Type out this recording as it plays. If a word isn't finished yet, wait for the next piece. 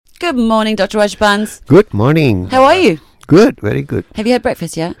Good morning, Dr. Rajbans. Good morning. How are you? Good, very good. Have you had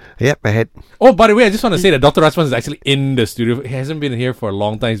breakfast yet? Yep, I had. Oh, by the way, I just want to say that Dr. Rajbans is actually in the studio. He hasn't been here for a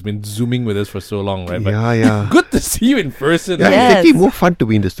long time. He's been Zooming with us for so long, right? But Yeah. good to see you in person. Yeah, Yes. it's actually more fun to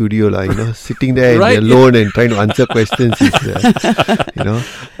be in the studio, sitting there Right, and alone and trying to answer questions.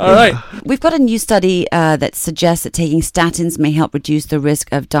 All right. We've got a new study that suggests that taking statins may help reduce the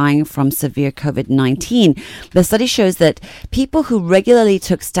risk of dying from severe COVID-19. The study shows that people who regularly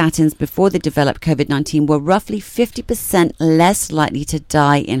took statins before they developed COVID-19 were roughly 50% less likely to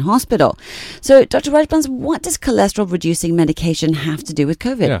die in hospital. So, Dr. Rajbans, what does cholesterol-reducing medication have to do with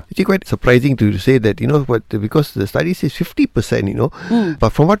COVID? Yeah. It's quite surprising to say that, because the study says 50%, but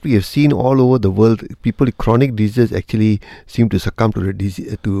from what we have seen all over the world, people with chronic diseases actually seem to succumb to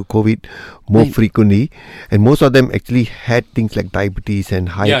to COVID more frequently, and most of them actually had things like diabetes and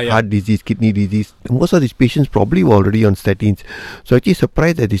heart disease, kidney disease. Most of these patients probably were already on statins. So actually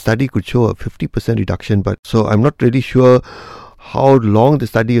surprised that the study could show a 50% reduction, but so I'm not really sure how long the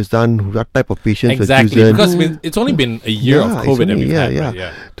study was done, what type of patients were chosen. Exactly, because it's only been a year of COVID that we've had.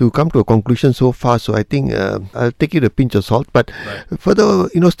 Right? To come to a conclusion so far. So I think I'll take it a pinch of salt. But further,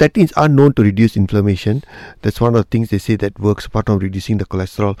 statins are known to reduce inflammation. That's one of the things they say that works apart from reducing the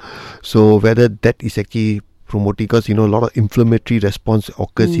cholesterol. So whether that is actually promoting, because a lot of inflammatory response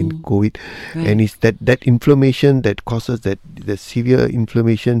occurs in COVID, and it's that inflammation that causes the severe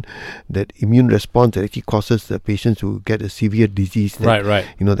inflammation, that immune response that actually causes the patients to get a severe disease that,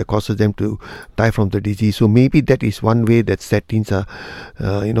 that causes them to die from the disease. So maybe that is one way that statins are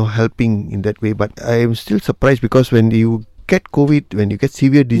helping in that way. But I am still surprised, because when you get COVID, when you get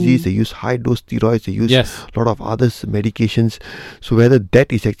severe disease, they use high dose steroids, they use a lot of other medications. So whether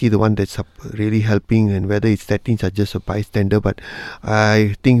that is actually the one that's really helping, and whether it's statins are just a bystander, but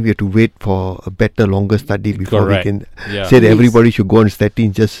I think we have to wait for a better, longer study before we can say that everybody should go on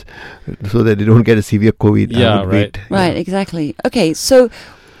statins just so that they don't get a severe COVID. Right, exactly. Okay, so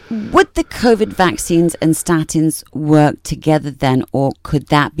would the COVID vaccines and statins work together then, or could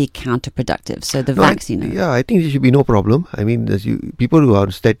that be counterproductive? So the vaccine... I think there should be no problem. I mean, people who are on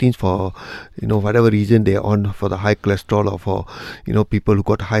statins for, whatever reason they are on, for the high cholesterol, or for, people who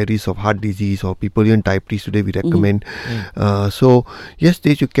got high risk of heart disease, or people even diabetes today we recommend. So, yes,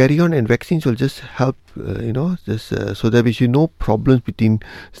 they should carry on, and vaccines will just help, so there will be no problems between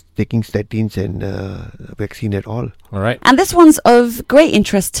taking statins and vaccine at all. All right. And this one's of great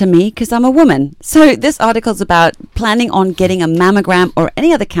interest to me because I'm a woman. So this article's about planning on getting a mammogram or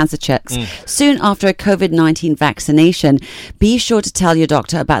any other cancer checks soon after a COVID-19 vaccination. Be sure to tell your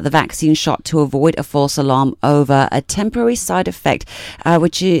doctor about the vaccine shot to avoid a false alarm over a temporary side effect,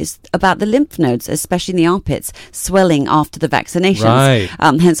 which is about the lymph nodes, especially in the armpits, swelling after the vaccinations. Right.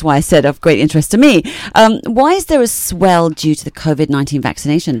 Hence why I said of great interest to me. Why is there a swell due to the COVID-19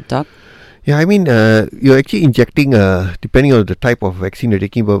 vaccination, Doc? Yeah, I mean, you're actually injecting, depending on the type of vaccine you're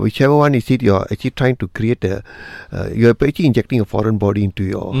taking, but whichever one is it, you're actually trying to create you're actually injecting a foreign body into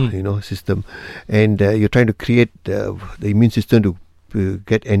your, system, and you're trying to create the immune system to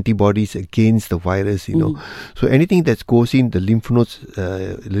get antibodies against the virus, So anything that goes in the lymph nodes,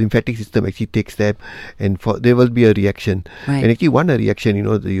 the lymphatic system actually takes them, and there will be a reaction. And actually, a reaction,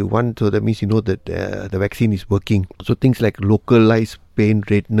 so that means that the vaccine is working. So things like localized pain,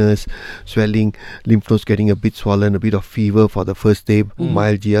 redness, swelling, lymph nodes getting a bit swollen, a bit of fever for the first day,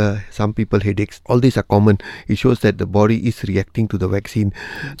 myalgia, some people headaches. All these are common. It shows that the body is reacting to the vaccine.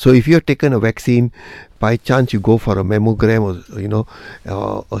 So if you have taken a vaccine, by chance you go for a mammogram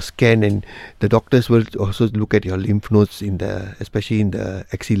or a scan, and the doctors will also look at your lymph nodes especially in the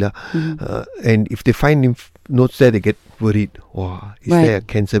axilla, and if they find lymph nodes there, they get worried. Is there a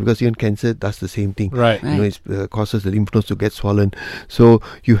cancer? Because even cancer does the same thing. It causes the lymph nodes to get swollen. So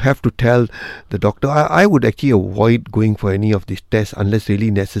you have to tell the doctor. I would actually avoid going for any of these tests unless really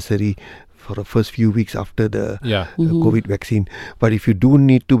necessary for the first few weeks after the COVID vaccine. But if you do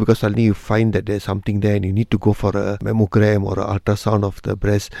need to, because suddenly you find that there's something there and you need to go for a mammogram or an ultrasound of the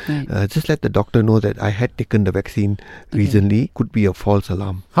breast, just let the doctor know that I had taken the vaccine recently. Could be a false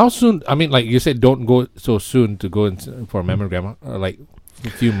alarm. How soon? I mean, like you said, don't go so soon to go for a mammogram. A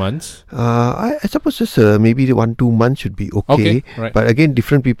few months? I suppose just maybe 1-2 months should be okay. But again,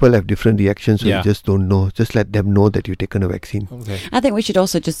 different people have different reactions, so you just don't know. Just let them know that you've taken a vaccine. I think we should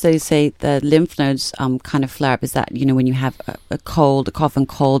also just say the lymph nodes kind of flare up. Is that, when you have a cold, a cough and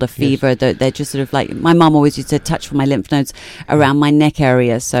cold, a fever, they're just sort of like, my mum always used to touch for my lymph nodes around my neck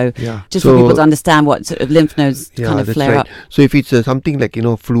area. So just for people to understand what sort of lymph nodes kind of flare up. So if it's something like,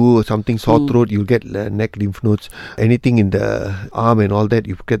 flu or something, sore throat, you'll get neck lymph nodes. Anything in the arm and all, all that,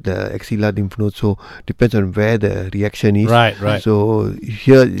 you get the axilla lymph node. So depends on where the reaction is. Right. So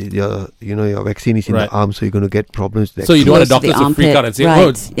here, your vaccine is in the arm, so you're going to get problems there. So you don't want a Close to doctor the to freak armpit. out and say,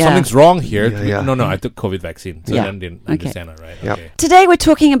 Right, something's wrong here. Yeah. No, I took COVID vaccine. So then didn't understand it, right? Yeah. Okay. Today we're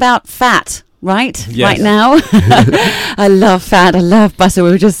talking about fat. Right? Yes. Right now. I love fat. I love butter. We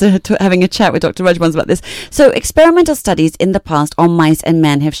were just having a chat with Dr. Rajbans about this. So experimental studies in the past on mice and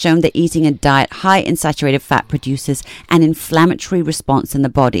men have shown that eating a diet high in saturated fat produces an inflammatory response in the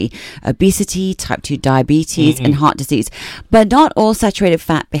body. Obesity, type 2 diabetes, and heart disease. But not all saturated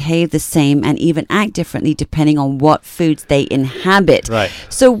fat behave the same and even act differently depending on what foods they inhabit. Right.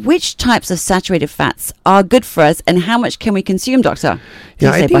 So which types of saturated fats are good for us and how much can we consume, doctor?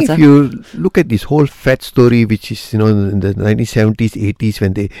 Yeah, I think if you look at this whole fat story, which is, in the 1970s, 80s,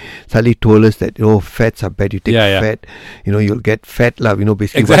 when they suddenly told us that, fats are bad, you take fat, you'll get fat,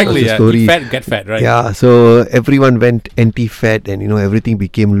 basically. Exactly, what was the story. Eat fat, get fat, right? Yeah, so everyone went anti-fat and, everything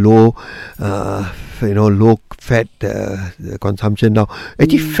became low, low fat consumption. Now,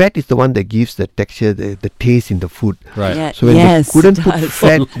 actually, fat is the one that gives the texture, the taste in the food. Right. Yeah, So when they couldn't put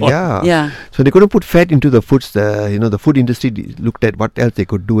fat, So they couldn't put fat into the foods. The food industry looked at what else they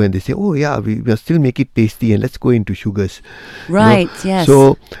could do, and they say, we will still make it tasty, and let's go into sugars. Right. Yes.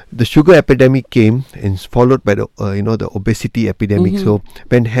 So the sugar epidemic came, and followed by the the obesity epidemic. So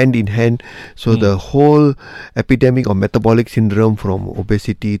went hand in hand. So the whole epidemic of metabolic syndrome, from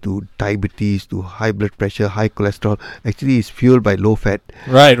obesity to diabetes to high blood pressure, high cholesterol, actually is fueled by low fat.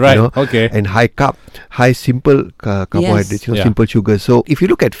 Right. Okay. And high carb, high simple carbohydrates, simple sugars. So if you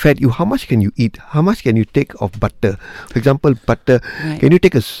look at fat, how much can you eat? How much can you take of butter? For example, butter. Right. Can you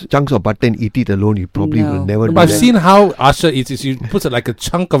take chunks of butter and eat it alone? You probably will never do But I've that. seen how Asha eats. She puts like a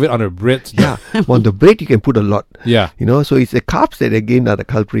chunk of it on her bread. Yeah, on the bread you can put a lot. Yeah. So it's the carbs that again are the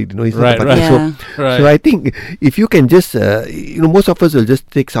culprit. It's not Right, the right. butter. Yeah. So I think if you can just, most of us will just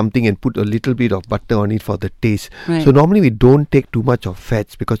take something and put a little bit of butter on it for the taste. Right. So normally we don't take too much of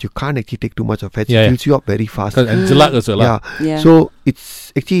fats, because you can't actually take too much of fats. Yeah, It fills you up very fast. And jelak also lah. Yeah. So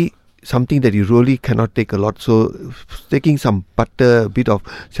it's actually something that you really cannot take a lot. So taking some butter, a bit of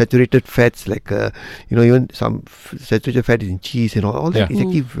saturated fats, like even some saturated fat is in cheese and all that is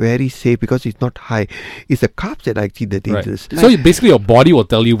actually very safe, because it's not high. It's the carbs that are actually the dangerous. Right. So basically your body will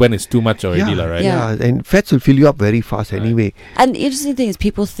tell you when it's too much already, right? Yeah, and fats will fill you up very fast anyway. And the interesting thing is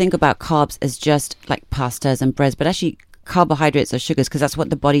people think about carbs as just like pastas and breads, but actually carbohydrates or sugars, because that's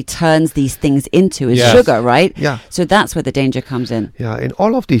what the body turns these things into, is sugar, right? Yeah. So that's where the danger comes in. Yeah, and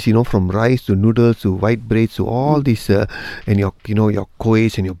all of this, from rice to noodles to white breads to all this, and your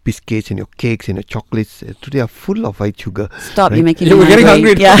kois and your biscuits and your cakes and your chocolates, today are full of white sugar. Stop, right? you're making Yeah, me we're getting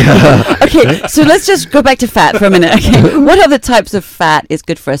hungry. Yeah. Okay, so let's just go back to fat for a minute. Okay, what other types of fat is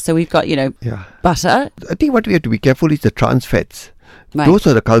good for us? So we've got, butter. I think what we have to be careful is the trans fats. Right. Those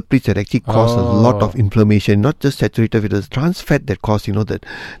are the culprits that actually cause a lot of inflammation, not just saturated fat. It's trans fat that cause, that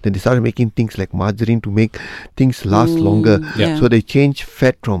then they started making things like margarine to make things last longer. Yeah. So they change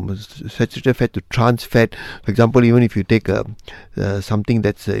fat from saturated fat to trans fat. For example, even if you take something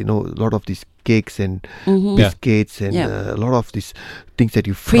that's, a lot of these cakes and biscuits and a lot of these things that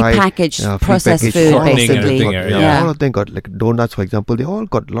you fry. Prepackaged, processed food, shortening basically. everything, All of them got, like donuts, for example, they all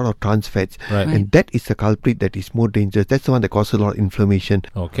got a lot of trans fats. Right. And that is the culprit that is more dangerous. That's the one that causes a lot of inflammation.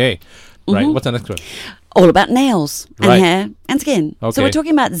 Okay. Right. What's the next one? All about nails and Right. hair and skin. So Okay. we're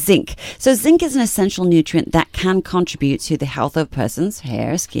talking about zinc. So zinc is an essential nutrient that can contribute to the health of a person's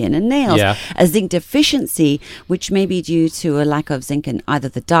hair, skin and nails. Yeah. A zinc deficiency, which may be due to a lack of zinc in either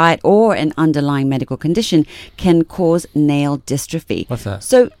the diet or an underlying medical condition, can cause nail dystrophy. What's that?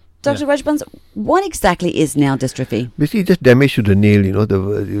 So Dr. Rajbans, what exactly is nail dystrophy? Basically, just damage to the nail.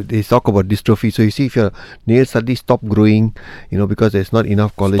 They talk about dystrophy. So you see, if your nails suddenly stop growing, because there's not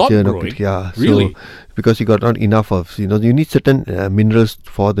enough collagen. growing? Yeah. Really? So because you got not enough of, you need certain minerals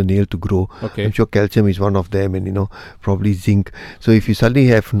for the nail to grow. Okay. I'm sure calcium is one of them, and probably zinc. So if you suddenly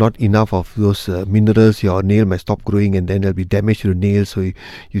have not enough of those minerals, your nail might stop growing, and then there'll be damage to the nail. So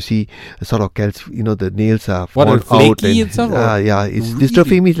you see a sort of calcium. The nails are What, fall out. flaky and stuff, or? Yeah. It's Really?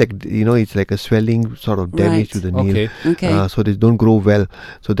 dystrophy means like it's like a swelling sort of damage to the nail. Okay. So they don't grow well.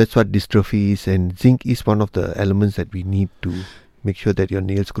 So that's what dystrophy is, and zinc is one of the elements that we need to make sure that your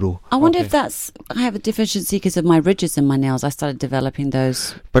nails grow. I wonder Okay. if I have a deficiency because of my ridges in my nails. I started developing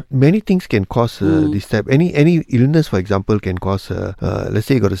those. But many things can cause this type. Any illness, for example, can cause. Let's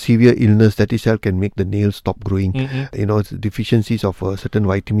say you got a severe illness that itself can make the nails stop growing. It's deficiencies of certain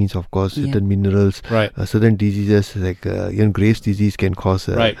vitamins, of course, certain minerals. Right. Certain diseases like even Graves' disease can cause.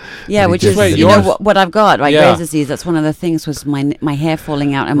 Right. Yeah, which is ridges. what I've got, right? Yeah. Graves' disease. That's one of the things was my hair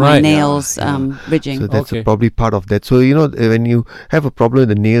falling out and my Right. nails ridging. So that's Okay. probably part of that. So when you have a problem with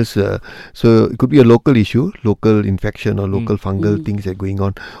the nails, so it could be a local issue, local infection or local fungal things that are going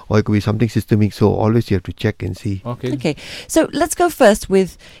on, or it could be something systemic. So always you have to check and see. Okay. So let's go first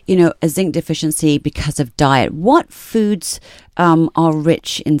with, a zinc deficiency because of diet. What foods are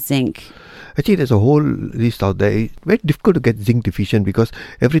rich in zinc? Actually, there's a whole list out there. It's very difficult to get zinc deficient because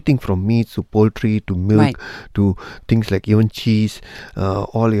everything from meat to poultry to milk to things like even cheese,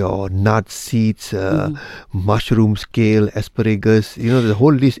 all your nuts, seeds, mushrooms, kale, asparagus, the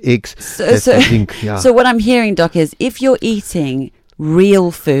whole list, eggs. So zinc. Yeah. So what I'm hearing, Doc, is if you're eating real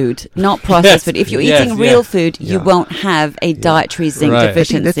food, not processed food. If you're eating real food, you won't have a dietary zinc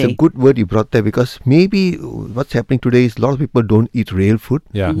deficiency. I think that's a good word you brought there, because maybe what's happening today is a lot of people don't eat real food,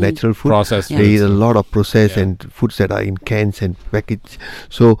 natural food. Processed They eat a lot of processed and foods that are in cans and packets.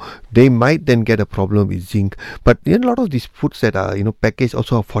 So they might then get a problem with zinc. But a lot of these foods that are packaged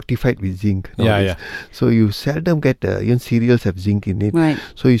also are fortified with zinc. So you seldom get even cereals have zinc in it. Right.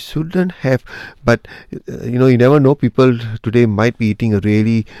 So you shouldn't have. But you never know. People today might be eating a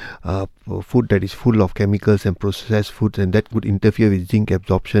really food that is full of chemicals and processed foods, and that could interfere with zinc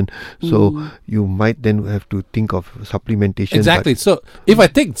absorption. So you might then have to think of supplementation. Exactly. So if I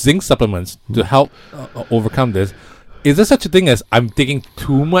take zinc supplements to help overcome this, is there such a thing as I'm taking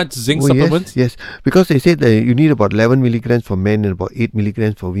too much zinc supplements? Yes, because they say that you need about 11 milligrams for men and about 8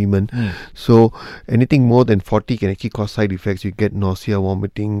 milligrams for women. So anything more than 40 can actually cause side effects. You get nausea,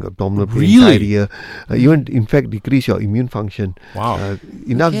 vomiting, abdominal pain, diarrhea. Even, in fact, decrease your immune function. Wow.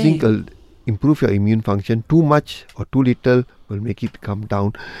 Enough zinc will improve your immune function. Too much or too little will make it come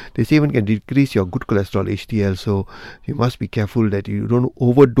down. They say even can decrease your good cholesterol, HDL. So you must be careful that you don't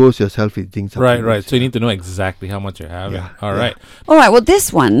overdose yourself with zinc supplements. Right. So you need to know exactly how much you're having. All right. Well,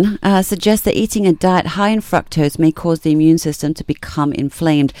 this one suggests that eating a diet high in fructose may cause the immune system to become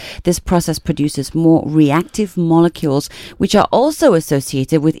inflamed. This process produces more reactive molecules, which are also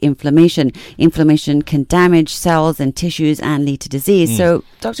associated with inflammation. Inflammation can damage cells and tissues and lead to disease. So,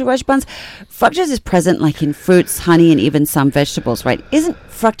 Dr. Rajbans, fructose is present like in fruits, honey, and even some vegetables, right? Isn't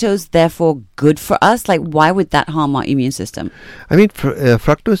fructose therefore good for us? Like, why would that harm our immune system? I mean,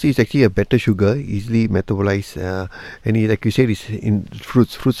 fructose is actually a better sugar, easily metabolized, and like you said, is in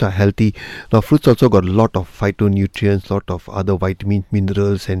fruits. Fruits are healthy. Now, fruits also got a lot of phytonutrients, lot of other vitamins,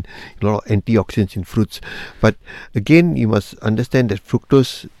 minerals, and a lot of antioxidants in fruits. But again, you must understand that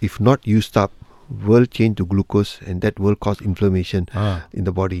fructose, if not used up, will change to glucose, and that will cause inflammation in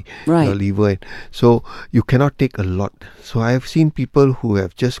the body, your liver. So you cannot take a lot. So I have seen people who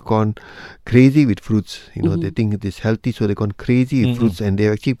have just gone crazy with fruits. They think it is healthy, so they've gone crazy with fruits, and they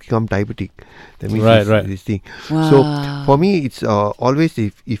actually become diabetic. That means this thing. Wow. So for me, it's always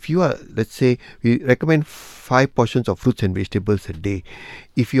if you are, let's say, we recommend 5 portions of fruits and vegetables a day.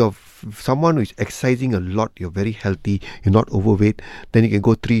 If you're someone who is exercising a lot, you're very healthy, you're not overweight, then you can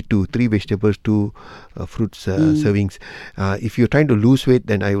go 3 vegetables, 2 fruits servings. If you're trying to lose weight,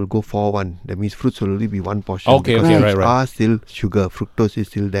 then I will go 4-1. That means fruits will only be 1 portion. Fruits are still sugar, fructose is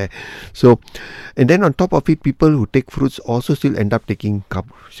still there. So, and then on top of it, people who take fruits also still end up taking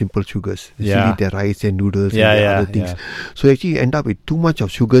simple sugars. They still eat their rice and noodles and other things. So actually you end up with too much of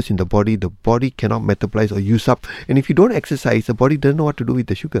sugars in the body cannot metabolize or use up. And if you don't exercise, the body doesn't know what to do with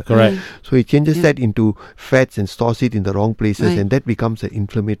the sugar. Correct. So it changes that into fats and stores it in the wrong places, and that becomes an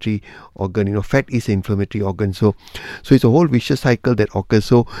inflammatory organ. Fat is an inflammatory organ. So it's a whole vicious cycle that occurs.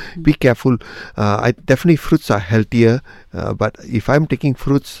 So be careful. Definitely fruits are healthier, but if I'm taking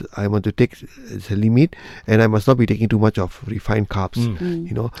fruits, I want to take a limit, and I must not be taking too much of refined carbs.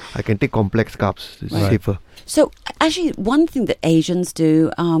 I can take complex carbs. It's safer. So actually, one thing that Asians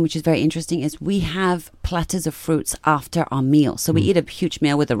do, which is very interesting, is we have platters of fruits after our meal. So we eat a huge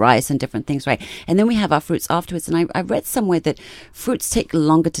meal with the rice and different things, right? And then we have our fruits afterwards. And I read somewhere that fruits take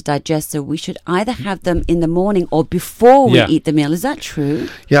longer to digest, so we should either have them in the morning or before we eat the meal. Is that true?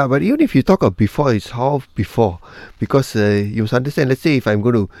 Yeah, but even if you talk of before, it's how before. Because you must understand, let's say if I'm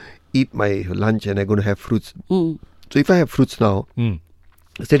going to eat my lunch and I'm going to have fruits. So if I have fruits now,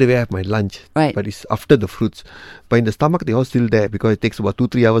 straight away I have my lunch, but it's after the fruits. But in the stomach, they're all still there because it takes about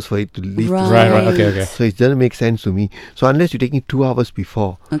 2-3 hours for it to leave. Right. Okay. So it doesn't make sense to me. So unless you're taking 2 hours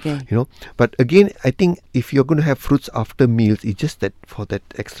before, But again, I think if you're going to have fruits after meals, it's just that for that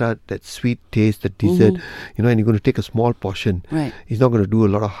extra, that sweet taste, the dessert, and you're going to take a small portion. It's not going to do a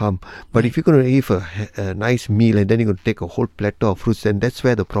lot of harm. But if you're going to have a nice meal and then you're going to take a whole platter of fruits, then that's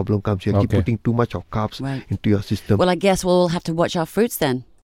where the problem comes. You keep putting too much of carbs into your system. Well, I guess we'll have to watch our fruits then.